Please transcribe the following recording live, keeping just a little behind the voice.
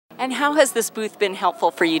And how has this booth been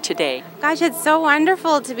helpful for you today? Gosh, it's so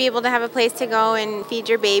wonderful to be able to have a place to go and feed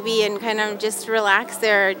your baby and kind of just relax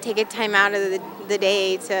there, take a time out of the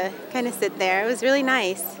day to kind of sit there. It was really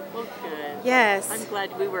nice. Well, good. Yes. I'm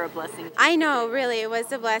glad we were a blessing. I know, really, it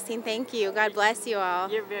was a blessing. Thank you. God bless you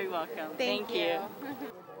all. You're very welcome. Thank you.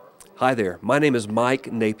 Hi there, my name is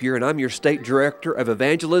Mike Napier and I'm your State Director of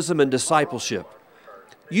Evangelism and Discipleship.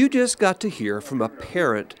 You just got to hear from a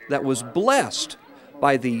parent that was blessed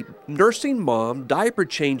by the nursing mom diaper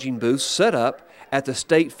changing booth set up at the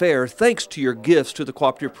state fair thanks to your gifts to the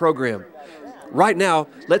cooperative program. Right now,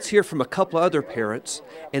 let's hear from a couple other parents,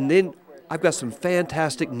 and then I've got some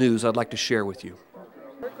fantastic news I'd like to share with you.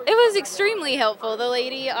 It was extremely helpful. The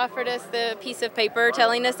lady offered us the piece of paper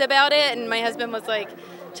telling us about it, and my husband was like,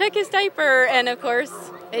 check his diaper, and of course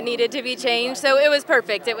it needed to be changed, so it was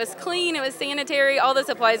perfect. It was clean, it was sanitary, all the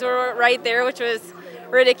supplies were right there, which was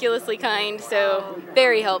ridiculously kind, so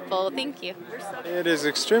very helpful. Thank you. It is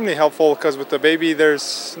extremely helpful because with the baby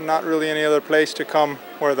there's not really any other place to come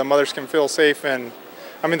where the mothers can feel safe, and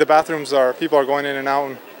I mean the bathrooms are, people are going in and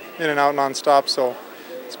out nonstop, so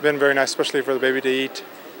it's been very nice, especially for the baby to eat.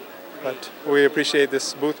 But we appreciate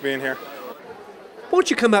this booth being here. Won't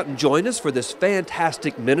you come out and join us for this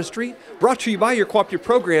fantastic ministry brought to you by your cooperative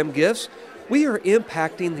program gifts? We are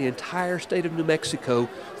impacting the entire state of New Mexico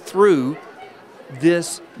through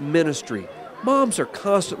this ministry. Moms are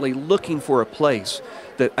constantly looking for a place,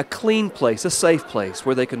 a clean place, a safe place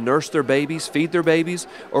where they can nurse their babies, feed their babies,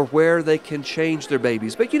 or where they can change their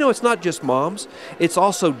babies. But you know, it's not just moms, it's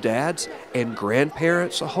also dads and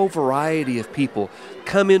grandparents, a whole variety of people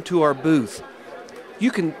come into our booth.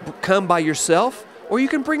 You can come by yourself, or you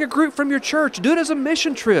can bring a group from your church. Do it as a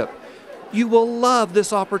mission trip. You will love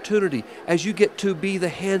this opportunity as you get to be the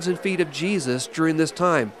hands and feet of Jesus during this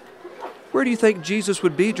time. Where do you think Jesus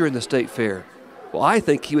would be during the state fair? Well, I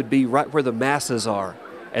think he would be right where the masses are,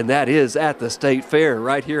 and that is at the state fair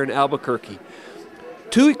right here in Albuquerque.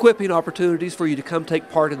 2 equipping opportunities for you to come take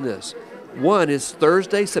part in this. One is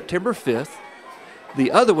Thursday, September 5th.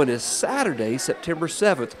 The other one is Saturday, September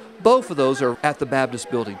 7th. Both of those are at the Baptist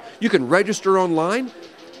Building. You can register online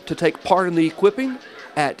to take part in the equipping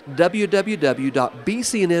at www.bcnm.com,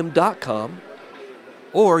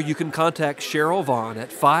 or you can contact Cheryl Vaughn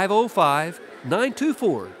at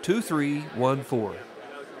 505-924-2314.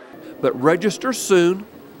 But register soon,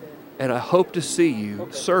 and I hope to see you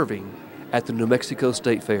serving at the New Mexico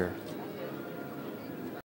State Fair.